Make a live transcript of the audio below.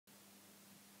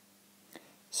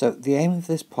So the aim of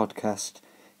this podcast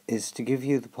is to give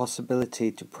you the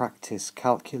possibility to practice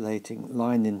calculating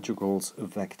line integrals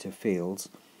of vector fields,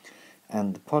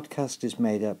 and the podcast is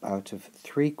made up out of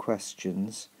 3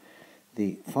 questions,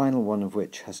 the final one of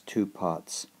which has 2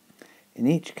 parts. In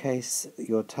each case,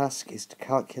 your task is to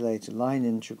calculate a line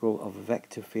integral of a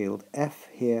vector field. F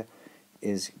here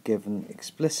is given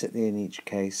explicitly in each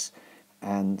case,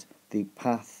 and the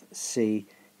path C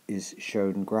is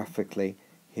shown graphically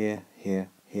here, here,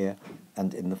 here,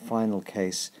 and in the final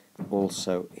case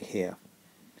also here.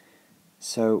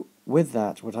 So with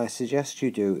that, what I suggest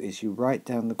you do is you write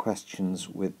down the questions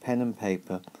with pen and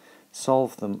paper,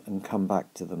 solve them and come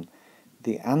back to them.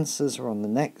 The answers are on the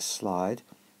next slide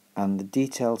and the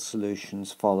detailed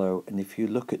solutions follow, and if you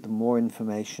look at the more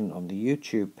information on the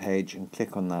YouTube page and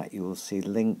click on that, you will see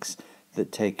links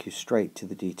that take you straight to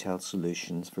the detailed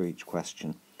solutions for each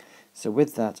question. So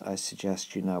with that, I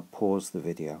suggest you now pause the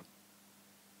video.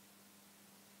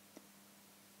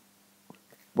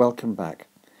 Welcome back.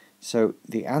 So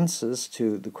the answers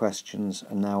to the questions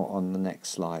are now on the next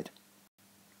slide.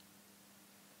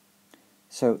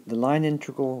 So the line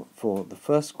integral for the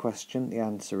first question, the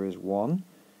answer is 1.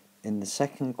 In the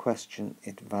second question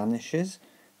it vanishes,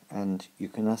 and you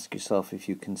can ask yourself if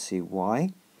you can see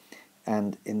why.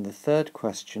 And in the third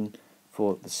question,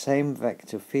 for the same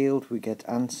vector field, we get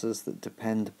answers that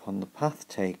depend upon the path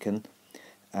taken,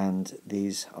 and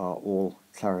these are all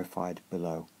clarified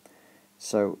below.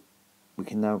 So we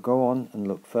can now go on and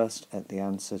look first at the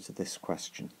answer to this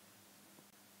question.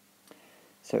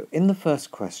 So in the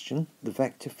first question, the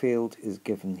vector field is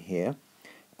given here,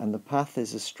 and the path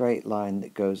is a straight line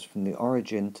that goes from the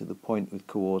origin to the point with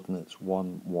coordinates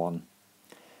 1, 1.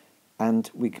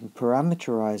 And we can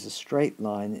parameterize a straight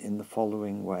line in the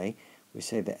following way. We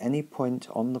say that any point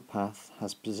on the path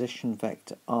has position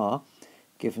vector r,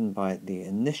 given by the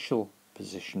initial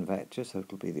position vector, so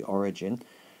it will be the origin,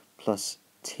 plus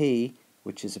t,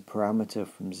 which is a parameter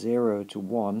from 0 to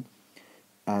 1,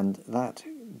 and that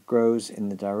grows in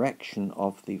the direction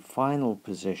of the final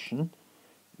position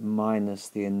minus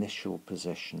the initial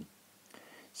position.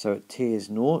 So at t is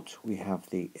 0, we have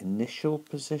the initial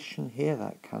position here,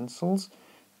 that cancels,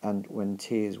 and when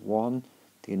t is 1,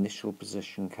 the initial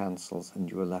position cancels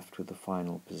and you are left with the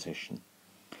final position.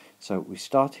 So we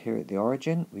start here at the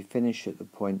origin, we finish at the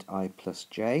point I plus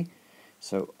j.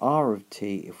 So r of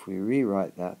t, if we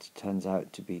rewrite that, turns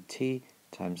out to be t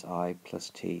times I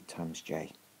plus t times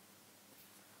j.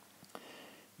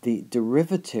 The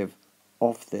derivative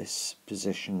of this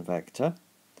position vector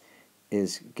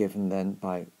is given then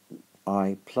by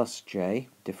I plus j,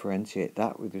 differentiate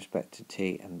that with respect to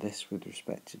t and this with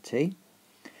respect to t.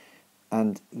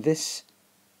 And this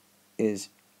is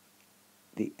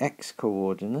the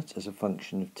x-coordinate as a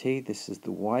function of t, this is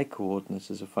the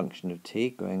y-coordinate as a function of t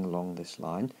going along this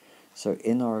line. So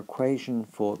in our equation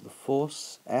for the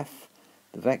force F,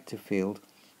 the vector field,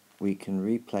 we can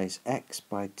replace x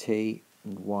by t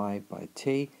and y by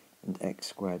t and x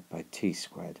squared by t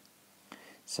squared.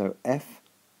 So F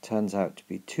turns out to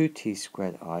be 2t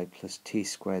squared I plus t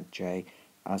squared j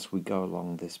as we go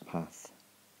along this path.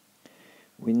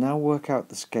 We now work out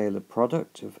the scalar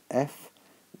product of F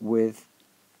with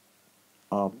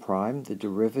r prime, the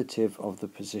derivative of the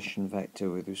position vector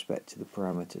with respect to the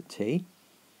parameter t.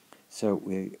 So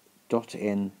we dot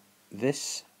in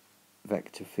this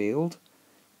vector field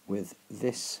with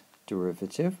this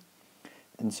derivative,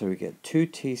 and so we get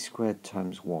 2t squared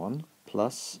times 1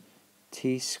 plus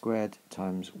t squared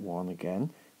times 1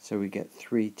 again, so we get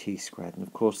 3t squared, and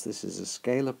of course this is a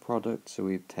scalar product, so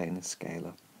we obtain a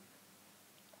scalar.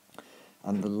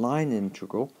 And the line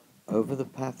integral over the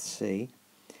path C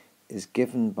is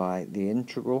given by the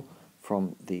integral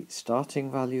from the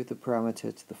starting value of the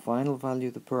parameter to the final value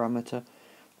of the parameter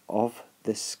of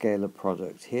this scalar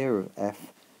product here of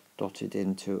f dotted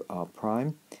into r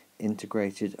prime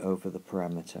integrated over the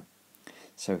parameter.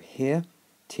 So here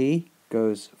t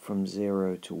goes from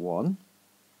 0 to 1.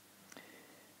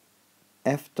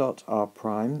 F dot r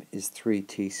prime is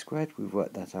 3t squared, we've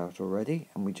worked that out already,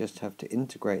 and we just have to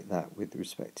integrate that with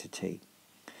respect to t.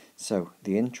 So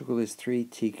the integral is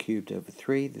 3t cubed over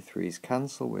 3, the 3's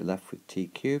cancel, we're left with t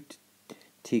cubed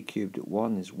at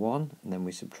 1 is 1, and then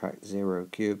we subtract 0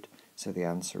 cubed, so the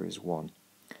answer is 1.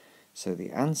 So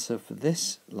the answer for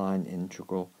this line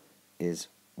integral is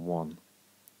 1.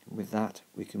 With that,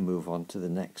 we can move on to the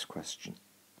next question.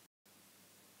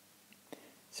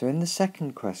 So in the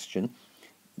second question,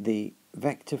 the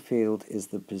vector field is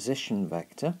the position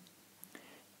vector,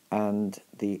 and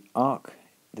the arc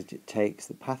that it takes,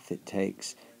 the path it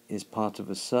takes, is part of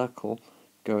a circle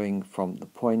going from the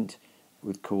point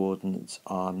with coordinates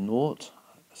r0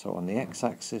 so on the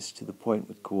x-axis, to the point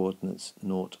with coordinates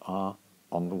 0, r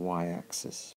on the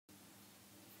y-axis.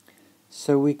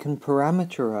 So we can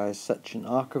parameterize such an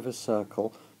arc of a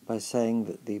circle by saying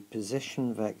that the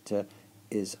position vector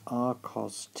is r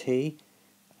cos t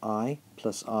I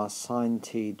plus r sin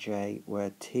t j,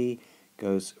 where t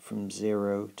goes from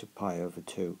 0 to pi over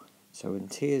 2. So when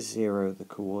t is 0, the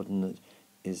coordinate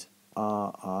is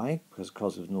ri, because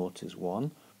cos of 0 is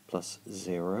 1, plus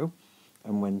 0.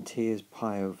 And when t is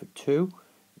pi over 2,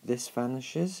 this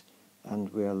vanishes, and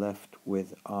we are left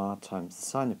with r times the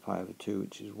sine of pi over 2,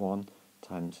 which is 1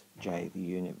 times j, the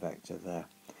unit vector there.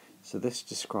 So this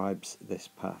describes this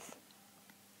path.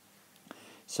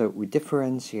 So we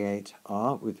differentiate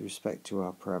r with respect to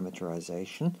our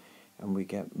parameterization, and we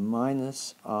get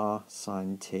minus r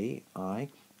sin t I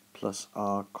plus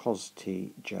r cos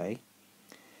t j.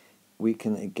 We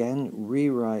can again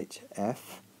rewrite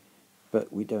f,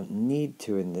 but we don't need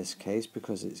to in this case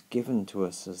because it's given to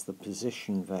us as the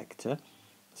position vector.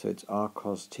 So it's r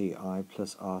cos t I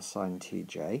plus r sin t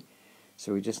j.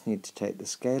 So we just need to take the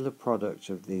scalar product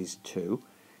of these two,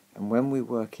 and when we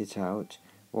work it out,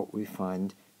 what we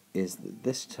find is that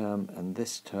this term and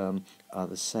this term are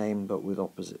the same but with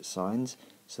opposite signs,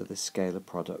 so the scalar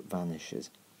product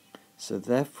vanishes. So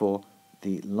therefore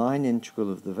the line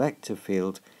integral of the vector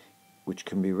field, which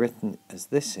can be written as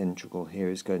this integral here,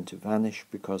 is going to vanish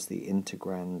because the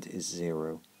integrand is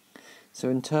 0. So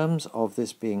in terms of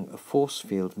this being a force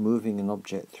field moving an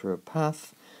object through a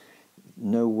path,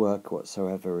 no work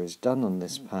whatsoever is done on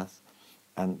this path,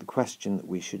 and the question that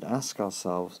we should ask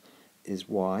ourselves is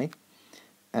why.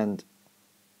 And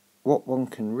what one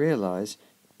can realize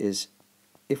is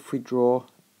if we draw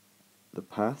the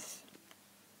path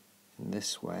in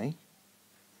this way,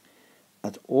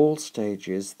 at all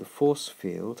stages the force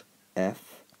field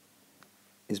F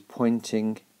is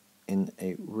pointing in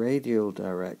a radial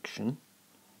direction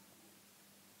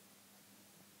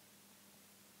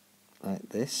like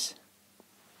this.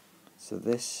 So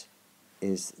this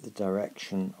is the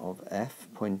direction of F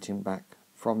pointing back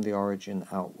from the origin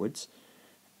outwards,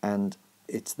 and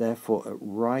it's therefore at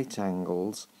right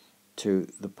angles to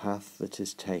the path that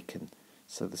is taken.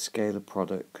 So the scalar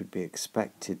product could be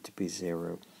expected to be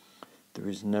 0. There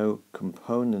is no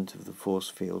component of the force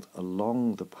field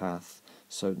along the path,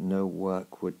 so no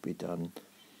work would be done.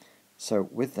 So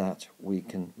with that, we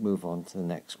can move on to the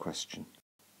next question.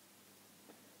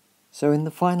 So in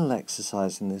the final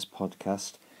exercise in this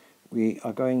podcast, we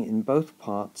are going in both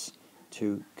parts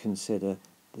to consider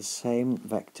the same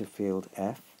vector field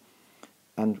F,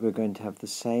 and we're going to have the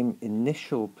same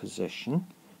initial position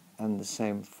and the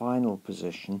same final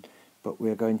position, but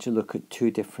we're going to look at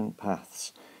two different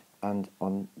paths. And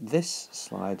on this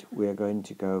slide, we are going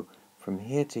to go from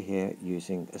here to here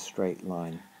using a straight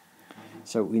line.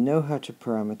 So we know how to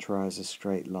parameterize a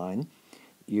straight line.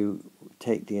 You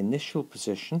take the initial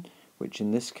position, which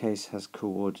in this case has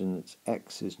coordinates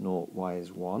x is 0, y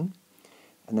is 1,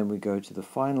 and then we go to the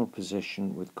final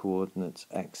position with coordinates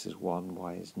x is 1,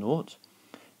 y is 0,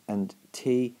 and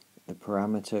t, the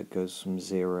parameter, goes from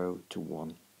 0 to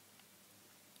 1.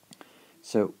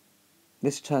 So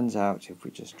this turns out, if we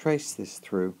just trace this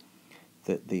through,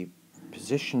 that the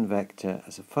position vector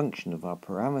as a function of our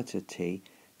parameter t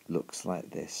looks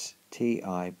like this, ti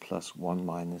plus 1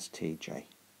 minus tj.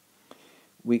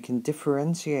 We can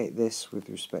differentiate this with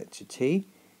respect to t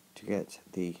to get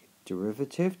the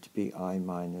derivative to be I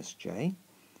minus j.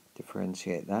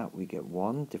 Differentiate that, we get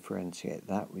 1. Differentiate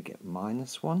that, we get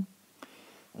minus 1.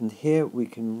 And here we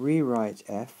can rewrite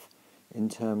f in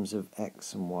terms of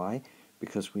x and y,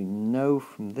 because we know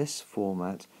from this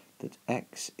format that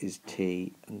x is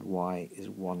t and y is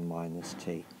 1 minus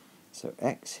t. So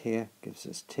x here gives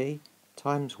us t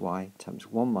times y times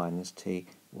 1 minus t,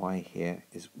 y here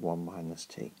is 1 minus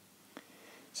t.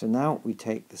 So now we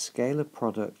take the scalar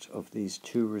product of these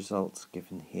two results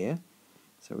given here.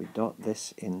 So we dot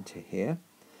this into here.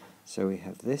 So we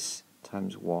have this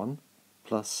times 1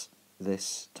 plus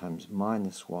this times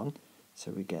minus 1.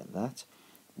 So we get that.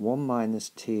 1 minus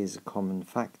t is a common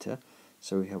factor.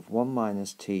 So we have 1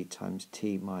 minus t times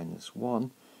t minus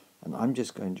 1. And I'm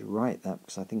just going to write that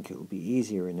because I think it will be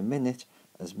easier in a minute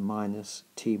as minus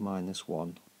t minus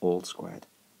 1 all squared.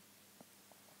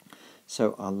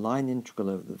 So our line integral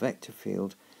over the vector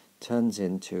field turns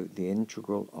into the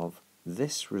integral of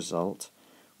this result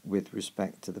with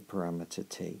respect to the parameter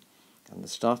t. And the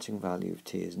starting value of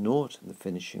t is 0 and the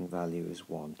finishing value is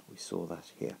 1. We saw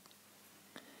that here.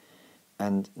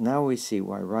 And now we see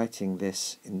why writing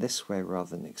this in this way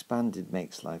rather than expanded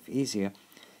makes life easier.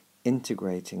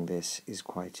 Integrating this is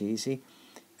quite easy,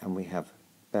 and we have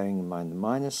bearing in mind the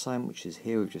minus sign, which is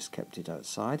here, we've just kept it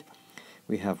outside.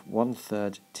 We have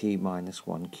 1/3 t minus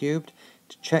 1 cubed.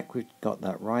 To check we've got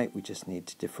that right, we just need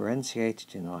to differentiate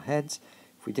it in our heads.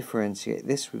 If we differentiate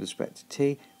this with respect to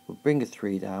t, we'll bring a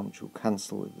 3 down, which will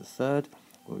cancel with the third.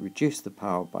 We'll reduce the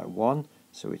power by 1,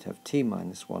 so we'd have t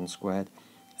minus 1 squared,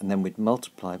 and then we'd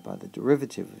multiply by the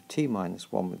derivative of t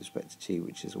minus 1 with respect to t,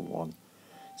 which is a 1.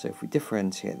 So if we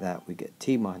differentiate that, we get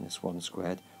t minus 1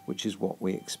 squared, which is what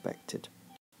we expected.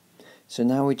 So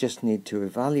now we just need to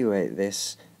evaluate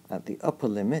this at the upper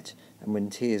limit, and when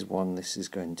t is 1, this is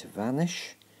going to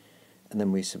vanish. And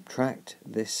then we subtract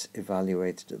this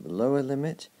evaluated at the lower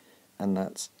limit, and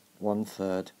that's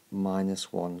 1/3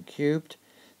 minus 1 cubed.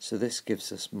 So this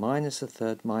gives us minus a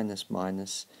third minus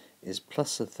minus is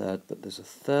plus a third, but there's a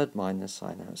third minus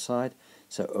sign outside,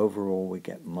 so overall we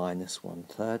get minus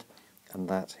 1/3, and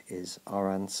that is our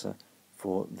answer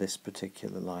for this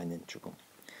particular line integral.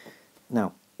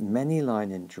 Now, many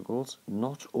line integrals,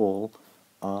 not all,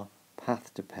 are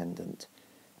path dependent,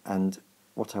 and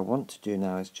what I want to do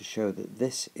now is to show that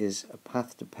this is a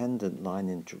path dependent line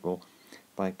integral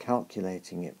by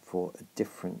calculating it for a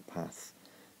different path.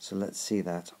 So let's see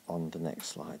that on the next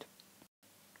slide.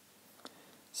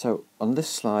 So on this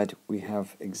slide we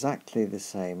have exactly the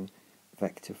same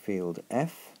vector field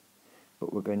f,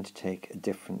 but we're going to take a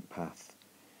different path.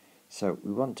 So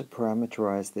we want to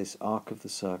parameterize this arc of the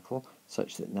circle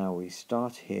such that now we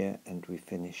start here and we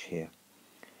finish here.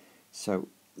 So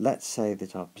let's say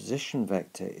that our position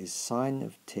vector is sine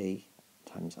of t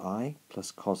times I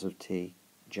plus cos of t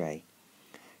j.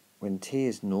 When t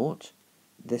is 0,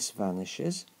 this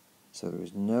vanishes, so there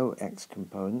is no x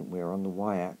component, we are on the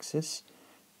y-axis,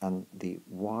 and the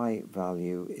y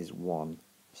value is 1,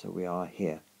 so we are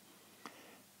here.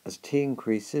 As t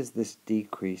increases, this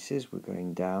decreases, we're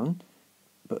going down,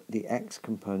 but the x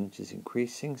component is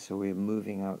increasing, so we're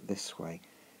moving out this way.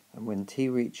 And when t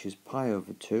reaches pi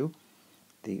over 2,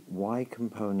 the y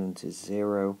component is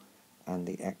 0 and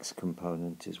the x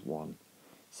component is 1.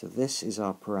 So this is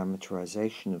our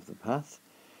parameterization of the path,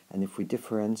 and if we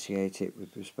differentiate it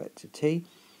with respect to t,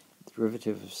 the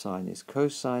derivative of sine is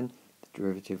cosine, the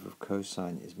derivative of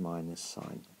cosine is minus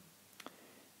sine.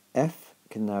 F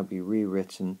can now be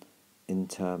rewritten in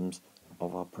terms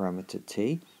of our parameter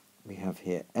t. We have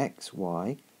here x,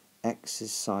 y, x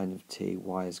is sine of t,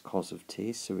 y is cos of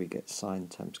t, so we get sine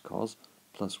times cos,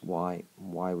 plus y,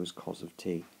 and y was cos of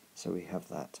t, so we have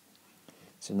that.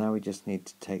 So now we just need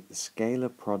to take the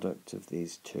scalar product of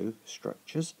these two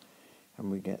structures,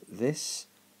 and we get this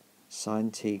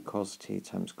sine t cos t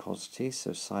times cos t,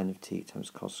 so sine of t times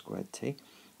cos squared t,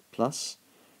 plus,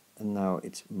 and now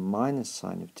it's minus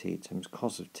sine of t times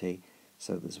cos of t,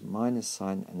 so there's a minus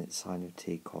sign and it's sine of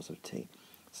t cos of t.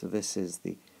 So this is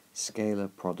the scalar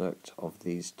product of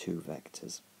these two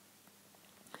vectors.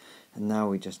 And now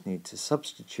we just need to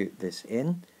substitute this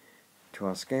in to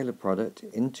our scalar product,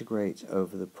 integrate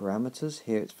over the parameters.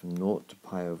 Here it's from 0 to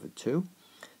pi over 2,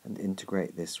 and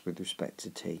integrate this with respect to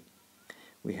t.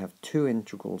 We have two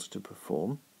integrals to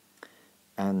perform,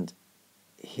 and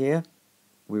here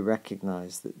we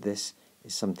recognize that this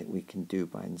is something we can do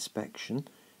by inspection,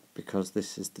 because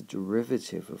this is the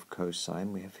derivative of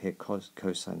cosine. We have here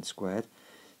cosine squared,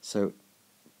 so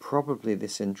probably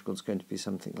this integral is going to be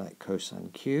something like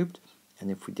cosine cubed,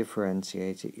 and if we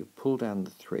differentiate it, you pull down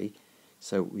the 3,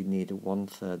 so we need a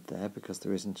 1/3 there because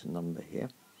there isn't a number here.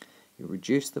 You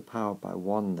reduce the power by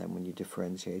 1 then when you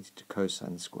differentiate it to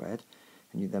cosine squared,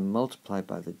 and you then multiply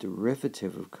by the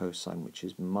derivative of cosine, which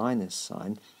is minus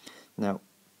sine. Now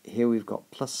here we've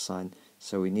got plus sign,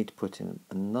 so we need to put in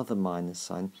another minus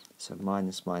sign, so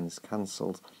minus minus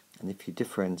cancels, and if you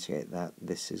differentiate that,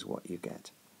 this is what you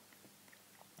get.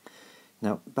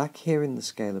 Now back here in the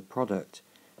scalar product,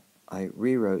 I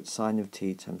rewrote sine of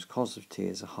t times cos of t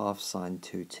as a half sine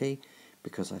 2t,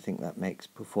 because I think that makes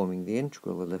performing the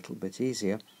integral a little bit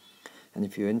easier. And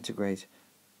if you integrate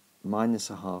minus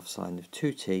a half sine of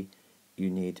 2t, you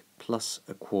need plus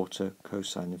a quarter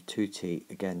cosine of 2t.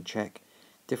 Again, check,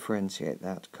 differentiate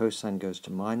that, cosine goes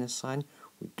to minus sign,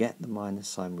 we get the minus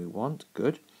sign we want,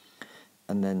 good,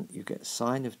 and then you get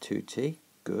sine of 2t,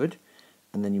 good,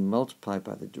 and then you multiply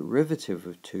by the derivative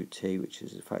of 2t, which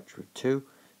is a factor of 2,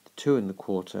 the 2 and the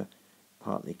quarter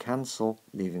partly cancel,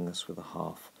 leaving us with a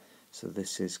half, so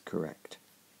this is correct.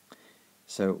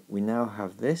 So we now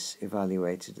have this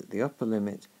evaluated at the upper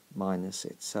limit minus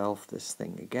itself, this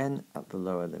thing again, at the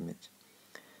lower limit.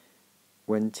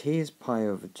 When t is pi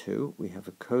over 2, we have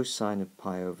a cosine of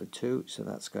pi over 2, so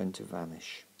that's going to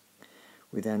vanish.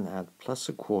 We then add plus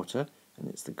a quarter, and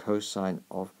it's the cosine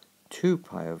of 2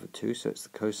 pi over 2, so it's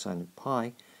the cosine of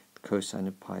pi. The the cosine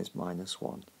of pi is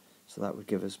 -1. So that would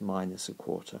give us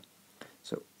 -1/4.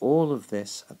 So all of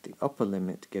this at the upper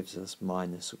limit gives us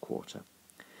 -1/4.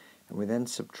 And we then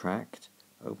subtract,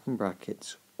 open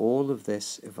brackets, all of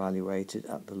this evaluated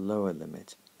at the lower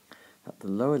limit. At the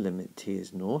lower limit t is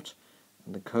 0,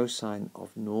 and the cosine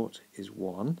of 0 is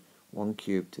 1. 1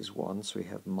 cubed is 1, so we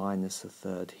have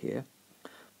 -1/3 here,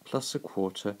 plus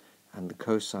 1/4, and the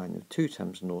cosine of 2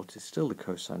 times 0 is still the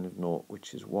cosine of 0,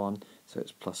 which is 1, so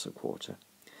it's plus 1/4.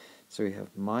 So we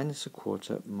have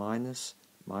 -1/4 minus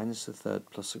 -1/3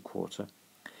 plus 1/4.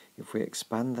 If we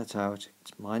expand that out,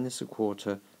 it's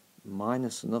 -1/4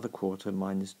 minus another quarter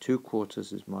minus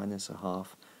 2/4 is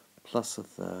 -1/2 plus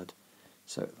 1/3.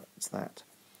 So that's that.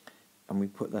 And we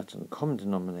put that on a common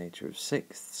denominator of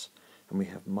sixths, and we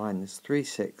have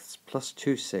 -3/6 plus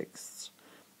 2/6,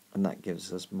 and that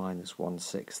gives us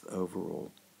 -1/6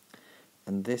 overall.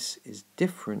 And this is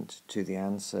different to the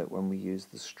answer when we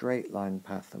used the straight line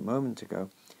path a moment ago,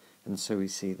 and so we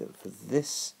see that for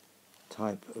this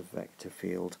type of vector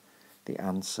field, the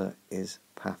answer is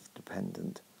path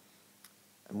dependent.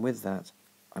 And with that,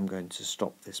 I'm going to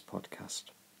stop this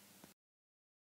podcast.